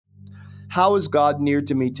how is God near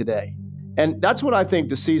to me today? And that's what I think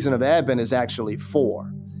the season of Advent is actually for.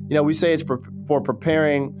 We say it's for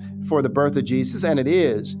preparing for the birth of Jesus, and it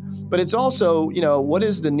is. But it's also, what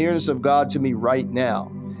is the nearness of God to me right now?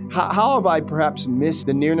 How have I perhaps missed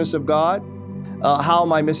the nearness of God? How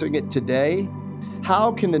am I missing it today?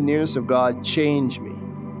 How can the nearness of God change me?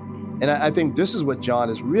 And I think this is what John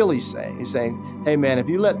is really saying. He's saying, hey, man, if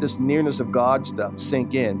you let this nearness of God stuff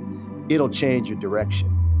sink in, it'll change your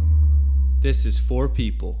direction. This is For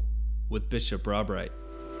People with Bishop Rob Wright.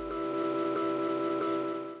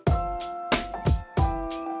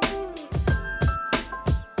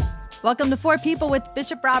 Welcome to For People with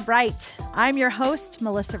Bishop Rob Wright. I'm your host,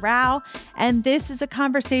 Melissa Rao, and this is a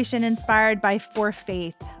conversation inspired by For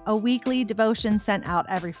Faith, a weekly devotion sent out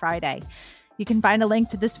every Friday. You can find a link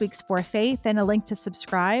to this week's For Faith and a link to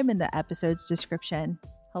subscribe in the episode's description.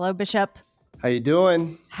 Hello, Bishop. How you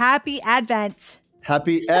doing? Happy Advent.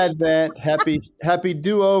 Happy Advent. Happy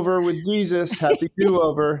do-over with Jesus. Happy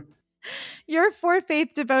do-over. Your For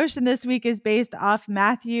Faith devotion this week is based off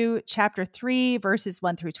Matthew chapter 3, verses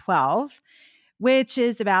 1 through 12, which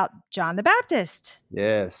is about John the Baptist.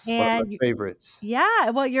 Yes, and one of my favorites.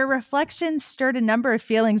 Yeah, well, your reflections stirred a number of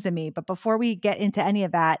feelings in me. But before we get into any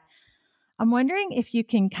of that, I'm wondering if you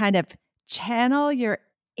can kind of channel your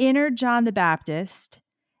inner John the Baptist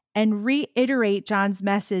and reiterate John's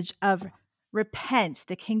message of repent,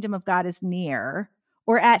 the kingdom of God is near,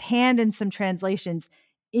 or at hand in some translations,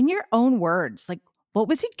 in your own words. Like, what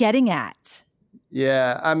was he getting at?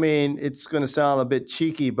 Yeah, I mean, it's going to sound a bit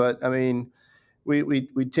cheeky, but I mean, we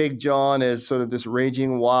take John as sort of this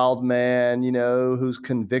raging wild man, who's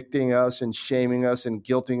convicting us and shaming us and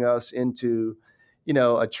guilting us into,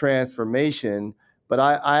 a transformation. But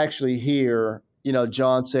I actually hear,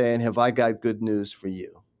 John saying, have I got good news for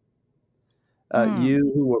you?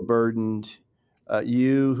 You who were burdened,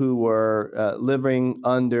 you who were living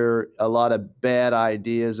under a lot of bad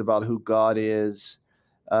ideas about who God is,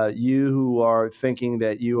 you who are thinking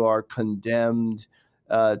that you are condemned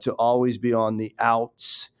to always be on the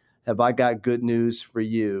outs, have I got good news for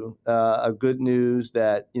you? A good news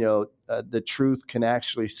that, the truth can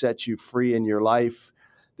actually set you free in your life.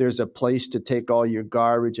 There's a place to take all your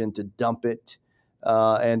garbage and to dump it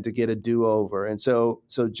and to get a do-over. And so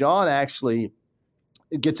John actually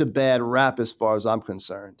gets a bad rap as far as I'm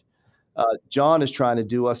concerned. John is trying to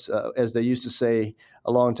do us, as they used to say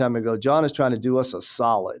a long time ago, John is trying to do us a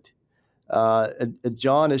solid.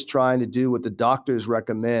 John is trying to do what the doctors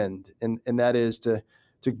recommend, and that is to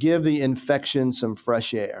give the infection some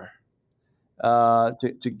fresh air,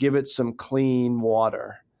 to give it some clean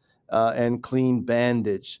water and clean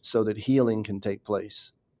bandage so that healing can take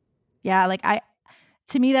place. Yeah,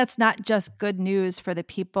 to me, that's not just good news for the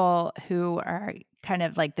people who are kind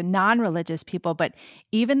of like the non-religious people, but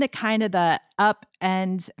even the kind of the up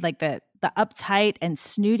and like the uptight and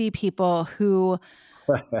snooty people who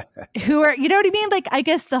are, you know what I mean? Like, I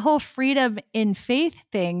guess the whole freedom in faith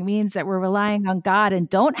thing means that we're relying on God and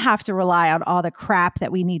don't have to rely on all the crap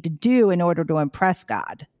that we need to do in order to impress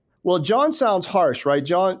God. Well, John sounds harsh, right?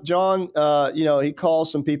 John, he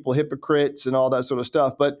calls some people hypocrites and all that sort of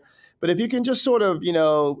stuff. But if you can just sort of,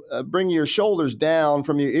 bring your shoulders down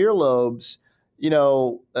from your earlobes,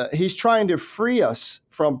 he's trying to free us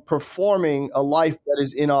from performing a life that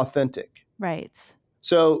is inauthentic. Right.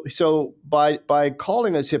 So by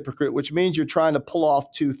calling us hypocrite, which means you're trying to pull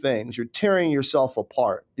off two things, you're tearing yourself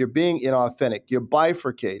apart, you're being inauthentic, you're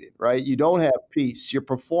bifurcated, right? You don't have peace, you're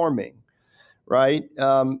performing, right?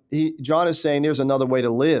 John is saying there's another way to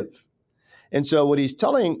live. And so what he's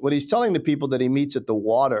telling the people that he meets at the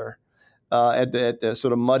water, at the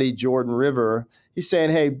sort of muddy Jordan River, he's saying,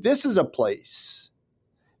 hey, this is a place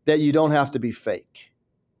that you don't have to be fake.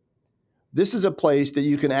 This is a place that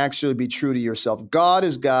you can actually be true to yourself. God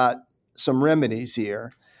has got some remedies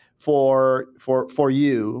here for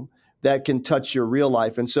you that can touch your real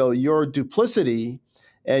life. And so your duplicity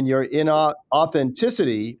and your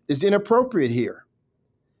inauthenticity is inappropriate here.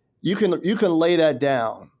 You can lay that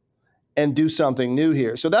down and do something new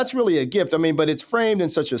here. So that's really a gift. I mean, but it's framed in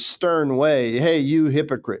such a stern way. Hey, you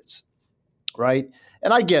hypocrites, right?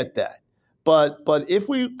 And I get that. But if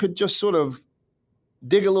we could just sort of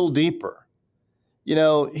dig a little deeper,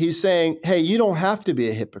 he's saying, hey, you don't have to be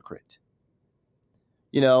a hypocrite.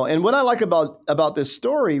 And what I like about this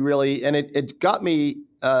story really, and it got me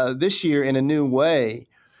this year in a new way,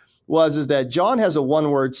 is that John has a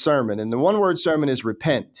one-word sermon, and the one-word sermon is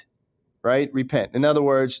repent. Right? Repent. In other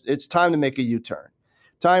words, it's time to make a U-turn.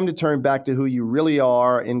 Time to turn back to who you really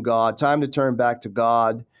are in God. Time to turn back to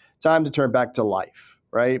God. Time to turn back to life,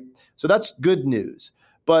 right? So that's good news.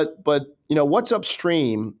 But what's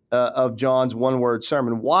upstream of John's one-word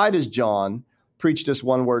sermon? Why does John preach this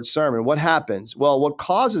one-word sermon? What happens? Well, what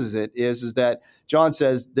causes it is that John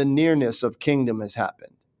says the nearness of kingdom has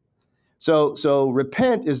happened. So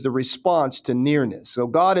repent is the response to nearness. So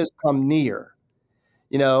God has come near,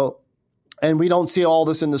 and we don't see all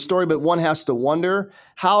this in the story, but one has to wonder,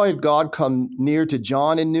 how had God come near to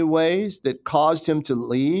John in new ways that caused him to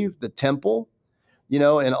leave the temple,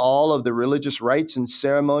 and all of the religious rites and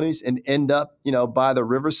ceremonies, and end up, by the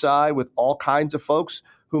riverside with all kinds of folks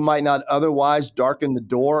who might not otherwise darken the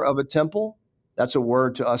door of a temple? That's a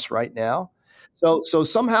word to us right now. So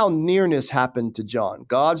somehow nearness happened to John.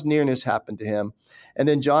 God's nearness happened to him. And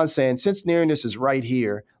then John's saying, since nearness is right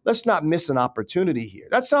here, let's not miss an opportunity here.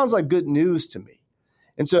 That sounds like good news to me.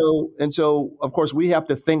 And so, of course, we have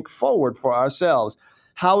to think forward for ourselves.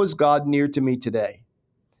 How is God near to me today?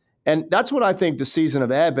 And that's what I think the season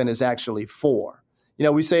of Advent is actually for.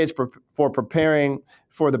 We say it's for preparing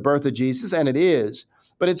for the birth of Jesus, and it is.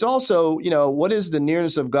 But it's also, what is the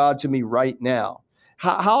nearness of God to me right now?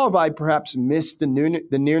 How have I perhaps missed the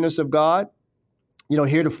nearness of God,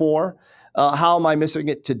 heretofore? How am I missing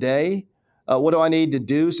it today? What do I need to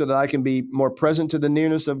do so that I can be more present to the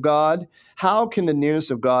nearness of God? How can the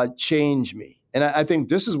nearness of God change me? And I think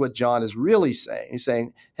this is what John is really saying. He's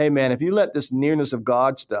saying, hey, man, if you let this nearness of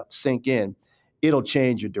God stuff sink in, it'll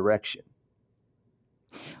change your direction.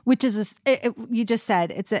 Which is, you just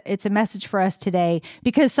said, it's a message for us today,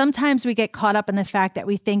 because sometimes we get caught up in the fact that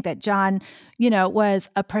we think that John, was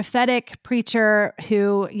a prophetic preacher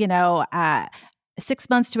who, 6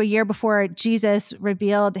 months to a year before Jesus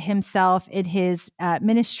revealed himself in his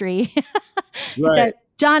ministry, right. that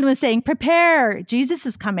John was saying, prepare, Jesus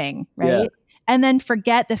is coming, right? Yeah. And then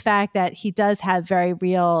forget the fact that he does have very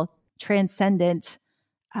real transcendent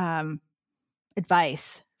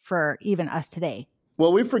advice for even us today.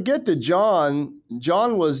 Well, we forget that John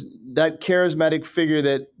was that charismatic figure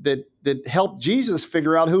that helped Jesus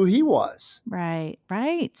figure out who he was. Right.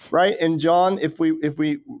 And John, if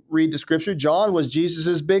we read the scripture, John was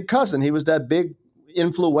Jesus's big cousin. He was that big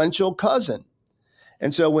influential cousin.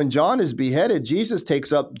 And so when John is beheaded, Jesus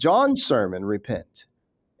takes up John's sermon, repent.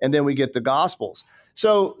 And then we get the Gospels.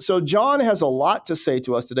 So John has a lot to say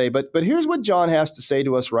to us today, but here's what John has to say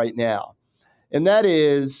to us right now. And that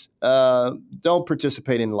is, don't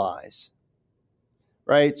participate in lies,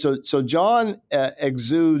 right? So John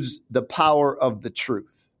exudes the power of the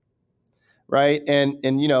truth, right? And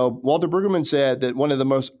Walter Brueggemann said that one of the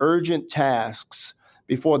most urgent tasks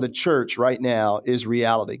before the church right now is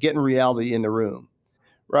reality, getting reality in the room,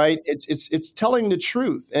 right? It's telling the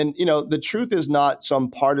truth. And, the truth is not some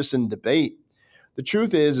partisan debate. The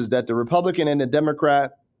truth is that the Republican and the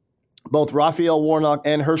Democrat, both Raphael Warnock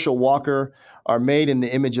and Herschel Walker, are made in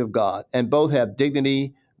the image of God, and both have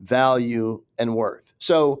dignity, value, and worth.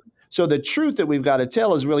 So the truth that we've got to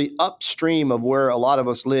tell is really upstream of where a lot of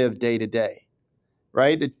us live day to day,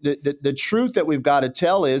 right? The truth that we've got to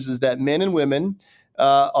tell is that men and women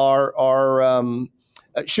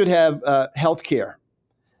should have health care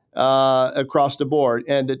across the board,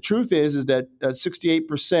 and the truth is that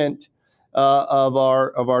 68% of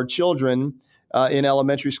our children in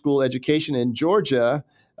elementary school education in Georgia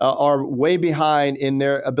are way behind in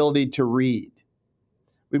their ability to read.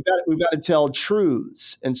 We've got to tell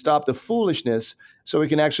truths and stop the foolishness so we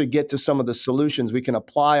can actually get to some of the solutions. We can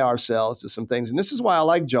apply ourselves to some things. And this is why I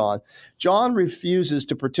like John. John refuses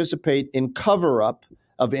to participate in cover-up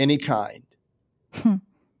of any kind.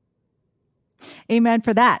 Amen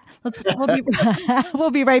for that. We'll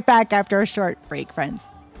be right back after a short break, friends.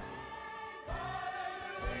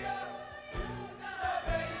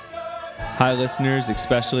 Hi, listeners,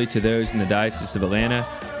 especially to those in the Diocese of Atlanta.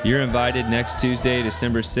 You're invited next Tuesday,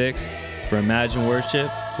 December 6th, for Imagine Worship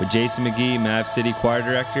with Jason McGee, Map City Choir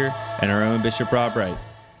Director, and our own Bishop Rob Wright.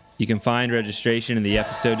 You can find registration in the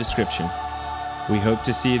episode description. We hope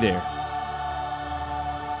to see you there.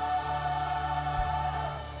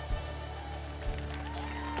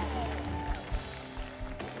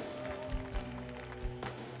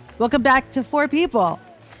 Welcome back to Four People.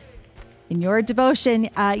 In your devotion,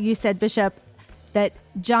 you said, Bishop, that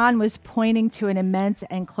John was pointing to an immense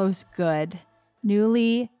and close good,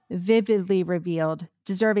 newly, vividly revealed,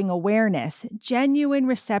 deserving awareness, genuine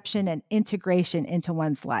reception, and integration into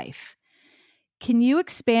one's life. Can you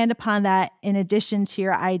expand upon that in addition to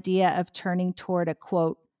your idea of turning toward a,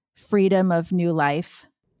 quote, freedom of new life?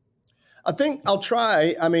 I think I'll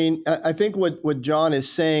try. I think what John is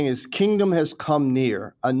saying is kingdom has come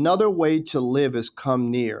near. Another way to live has come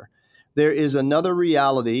near. There is another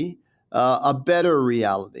reality, a better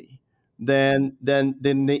reality than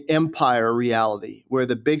the empire reality, where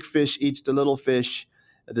the big fish eats the little fish,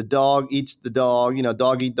 the dog eats the dog,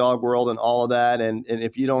 dog eat dog world and all of that. And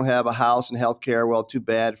if you don't have a house and healthcare, well, too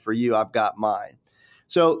bad for you. I've got mine.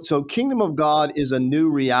 So kingdom of God is a new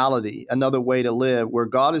reality, another way to live, where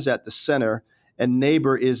God is at the center and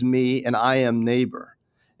neighbor is me and I am neighbor.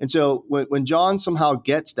 And so when John somehow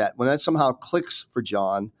gets that, when that somehow clicks for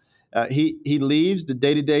John, he leaves the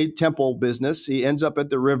day-to-day temple business. He ends up at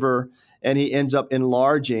the river, and he ends up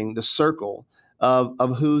enlarging the circle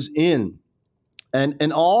of who's in.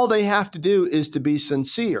 And all they have to do is to be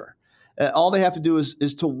sincere. All they have to do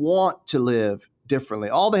is to want to live differently.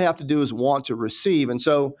 All they have to do is want to receive. And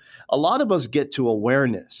so a lot of us get to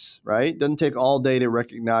awareness, right? It doesn't take all day to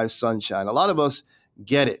recognize sunshine. A lot of us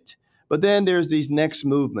get it. But then there's these next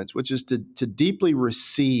movements, which is to deeply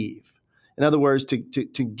receive. In other words, to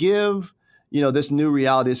give, this new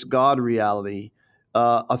reality, this God reality,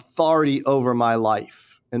 authority over my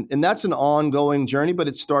life. And that's an ongoing journey, but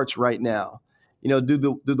it starts right now.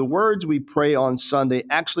 Do the words we pray on Sunday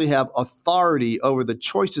actually have authority over the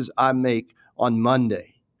choices I make on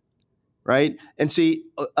Monday, right? And see,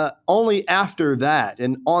 only after that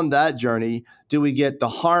and on that journey do we get the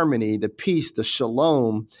harmony, the peace, the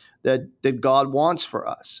shalom that God wants for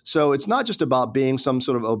us. So it's not just about being some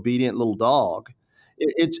sort of obedient little dog.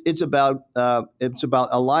 It's about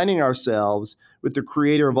aligning ourselves with the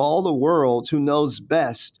Creator of all the worlds, who knows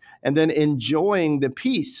best, and then enjoying the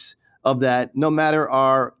peace of that, no matter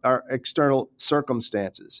our external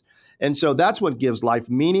circumstances. And so that's what gives life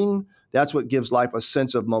meaning. That's what gives life a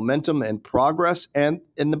sense of momentum and progress. And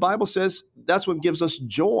the Bible says that's what gives us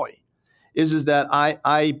joy, is that I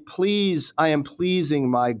am pleasing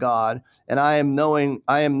my God, and I am knowing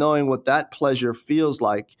what that pleasure feels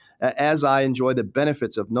like as I enjoy the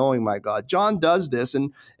benefits of knowing my God. John does this,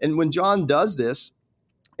 and when John does this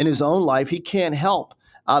in his own life, he can't help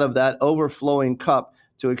out of that overflowing cup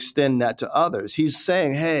to extend that to others. He's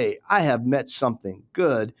saying, hey, I have met something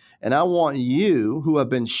good, and I want you who have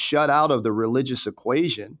been shut out of the religious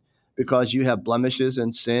equation because you have blemishes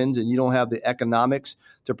and sins and you don't have the economics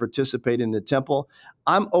to participate in the temple.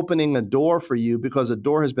 I'm opening a door for you because a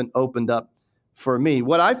door has been opened up for me.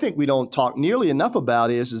 What I think we don't talk nearly enough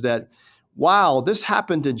about is that, wow, this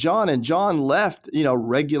happened to John, and John left,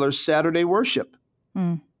 regular Saturday worship.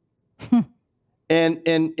 And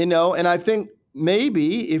I think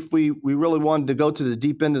maybe if we really wanted to go to the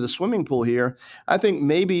deep end of the swimming pool here, I think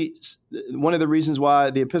maybe one of the reasons why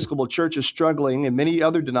the Episcopal Church is struggling and many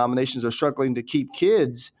other denominations are struggling to keep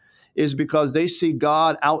kids is because they see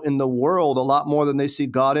God out in the world a lot more than they see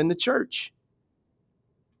God in the church.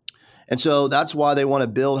 And so that's why they want to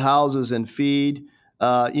build houses and feed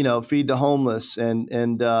the homeless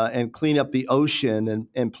and clean up the ocean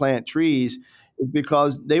and plant trees,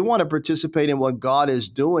 because they want to participate in what God is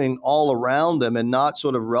doing all around them and not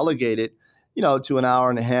sort of relegate it, to an hour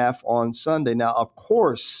and a half on Sunday. Now, of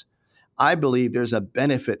course, I believe there's a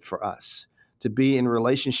benefit for us to be in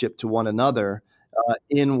relationship to one another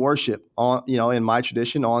in worship in my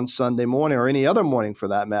tradition on Sunday morning, or any other morning for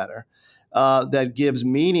that matter, that gives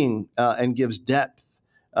meaning and gives depth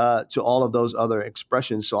to all of those other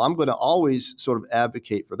expressions. So I'm going to always sort of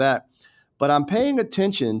advocate for that. But I'm paying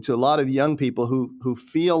attention to a lot of young people who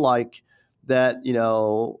feel like that,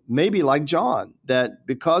 maybe like John, that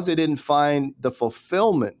because they didn't find the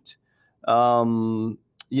fulfillment, in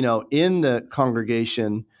the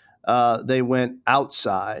congregation, they went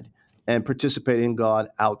outside and participated in God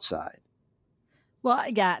outside. Well,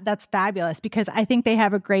 yeah, that's fabulous, because I think they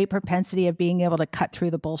have a great propensity of being able to cut through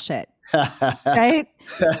the bullshit. Right?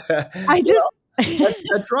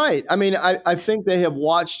 That's right. I mean, I think they have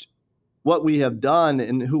watched what we have done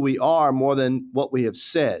and who we are more than what we have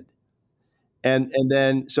said. And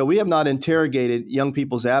then, so we have not interrogated young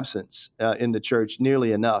people's absence in the church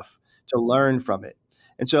nearly enough to learn from it.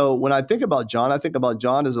 And so when I think about John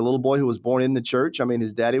as a little boy who was born in the church. I mean,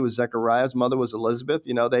 his daddy was Zechariah, his mother was Elizabeth.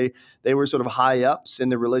 They were sort of high ups in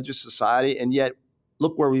the religious society. And yet,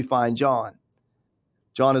 look where we find John.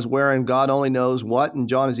 John is wearing God only knows what, and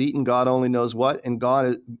John is eating God only knows what, and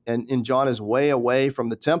John is way away from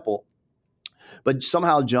the temple. But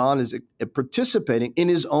somehow John is participating in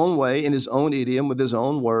his own way, in his own idiom, with his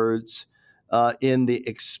own words, in the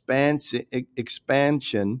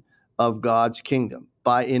expansion of God's kingdom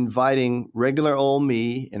by inviting regular old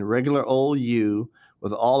me and regular old you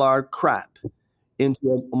with all our crap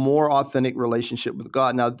into a more authentic relationship with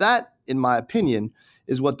God. Now that, in my opinion,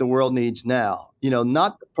 is what the world needs now.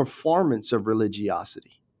 Not the performance of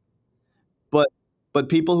religiosity, but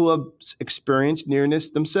people who have experienced nearness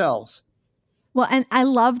themselves. Well, and I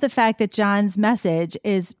love the fact that John's message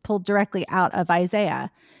is pulled directly out of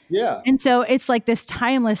Isaiah. Yeah. And so it's like this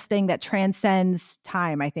timeless thing that transcends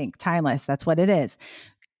time, I think. Timeless, that's what it is.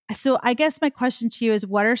 So I guess my question to you is,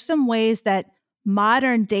 what are some ways that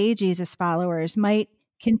modern day Jesus followers might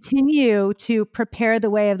continue to prepare the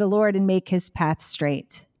way of the Lord and make his path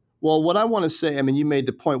straight? Well, what I want to say, I mean, you made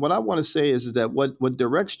the point. What I want to say is that what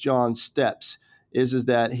directs John's steps is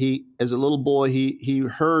that he, as a little boy, he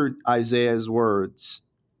heard Isaiah's words.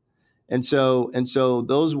 And so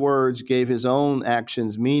those words gave his own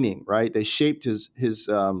actions meaning, right? They shaped his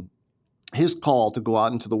call to go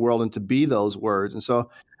out into the world and to be those words. And so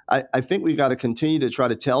I think we got to continue to try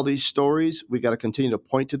to tell these stories. We got to continue to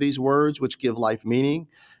point to these words, which give life meaning.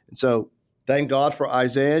 And so thank God for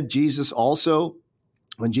Isaiah. Jesus also,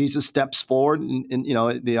 when Jesus steps forward in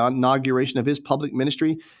the inauguration of his public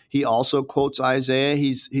ministry, he also quotes Isaiah.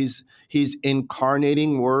 He's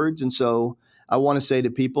incarnating words. And so I want to say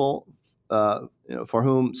to people, for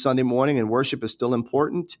whom Sunday morning and worship is still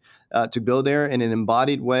important, to go there in an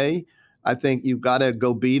embodied way. I think you've got to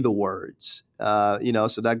go be the words, so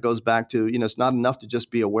that goes back to, it's not enough to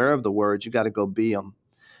just be aware of the words. You got to go be them.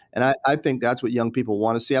 And I think that's what young people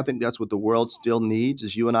want to see. I think that's what the world still needs,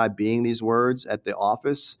 is you and I being these words at the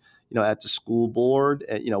office, at the school board,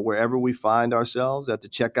 wherever we find ourselves, at the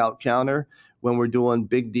checkout counter, when we're doing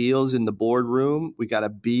big deals in the boardroom, we got to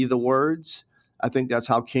be the words. I think that's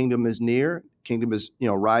how kingdom is near. Kingdom is,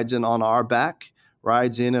 rides in on our back,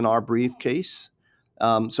 rides in our briefcase.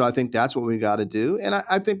 So I think that's what we got to do. And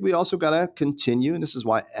I think we also got to continue, and this is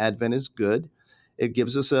why Advent is good. It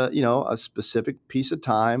gives us a specific piece of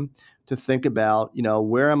time to think about,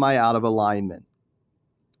 where am I out of alignment?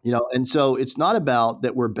 And so it's not about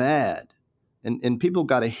that we're bad. And people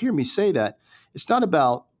got to hear me say that. It's not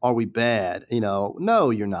about, are we bad? No,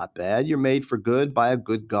 you're not bad. You're made for good by a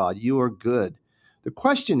good God. You are good. The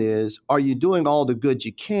question is, are you doing all the good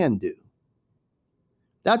you can do?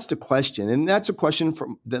 That's the question. And that's a question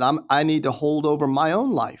that I need to hold over my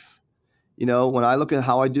own life. When I look at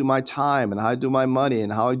how I do my time and how I do my money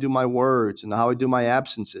and how I do my words and how I do my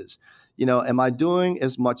absences, am I doing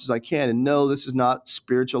as much as I can? And no, this is not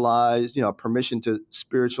spiritualized, permission to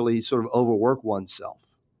spiritually sort of overwork oneself.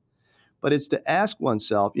 But it's to ask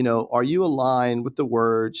oneself, are you aligned with the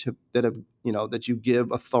words that you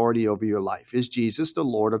give authority over your life? Is Jesus the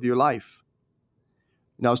Lord of your life?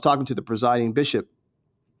 I was talking to the presiding bishop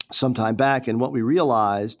some time back, and what we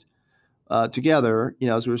realized together,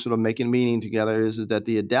 as we were sort of making meaning together, is that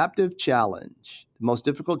the adaptive challenge, the most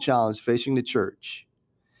difficult challenge facing the church,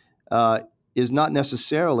 is not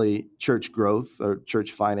necessarily church growth or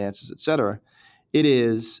church finances, et cetera. It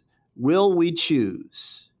is, will we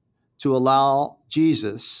choose to allow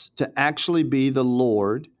Jesus to actually be the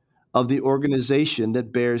Lord of the organization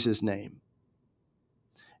that bears his name?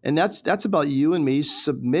 And that's about you and me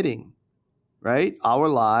submitting, right, our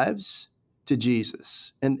lives to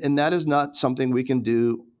Jesus. And that is not something we can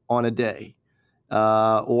do on a day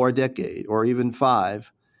or a decade or even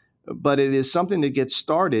 5, but it is something that gets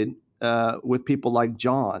started with people like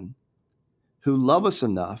John, who love us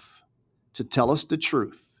enough to tell us the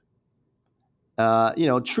truth.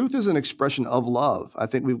 Truth is an expression of love. I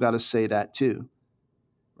think we've got to say that too,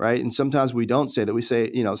 right? And sometimes we don't say that. We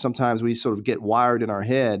say, sometimes we sort of get wired in our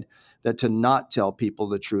head that to not tell people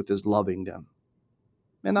the truth is loving them.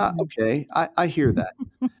 And I hear that.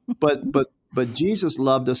 But Jesus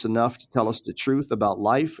loved us enough to tell us the truth about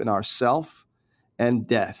life and ourself and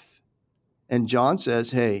death. And John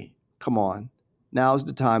says, hey, come on, now's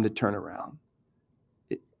the time to turn around.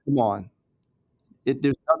 Come on.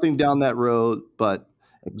 There's nothing down that road but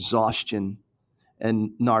exhaustion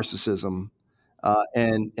and narcissism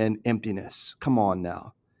and emptiness. Come on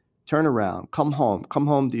now. Turn around. Come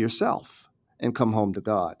home to yourself and come home to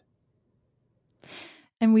God.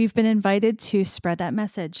 And we've been invited to spread that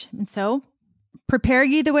message. And so prepare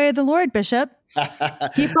ye the way of the Lord, Bishop.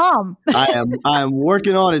 Keep calm. I am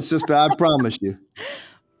working on it, sister. I promise you.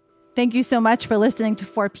 Thank you so much for listening to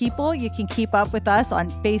 4 People. You can keep up with us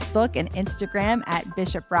on Facebook and Instagram at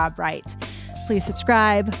Bishop Rob Wright. Please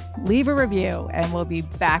subscribe, leave a review, and we'll be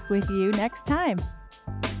back with you next time.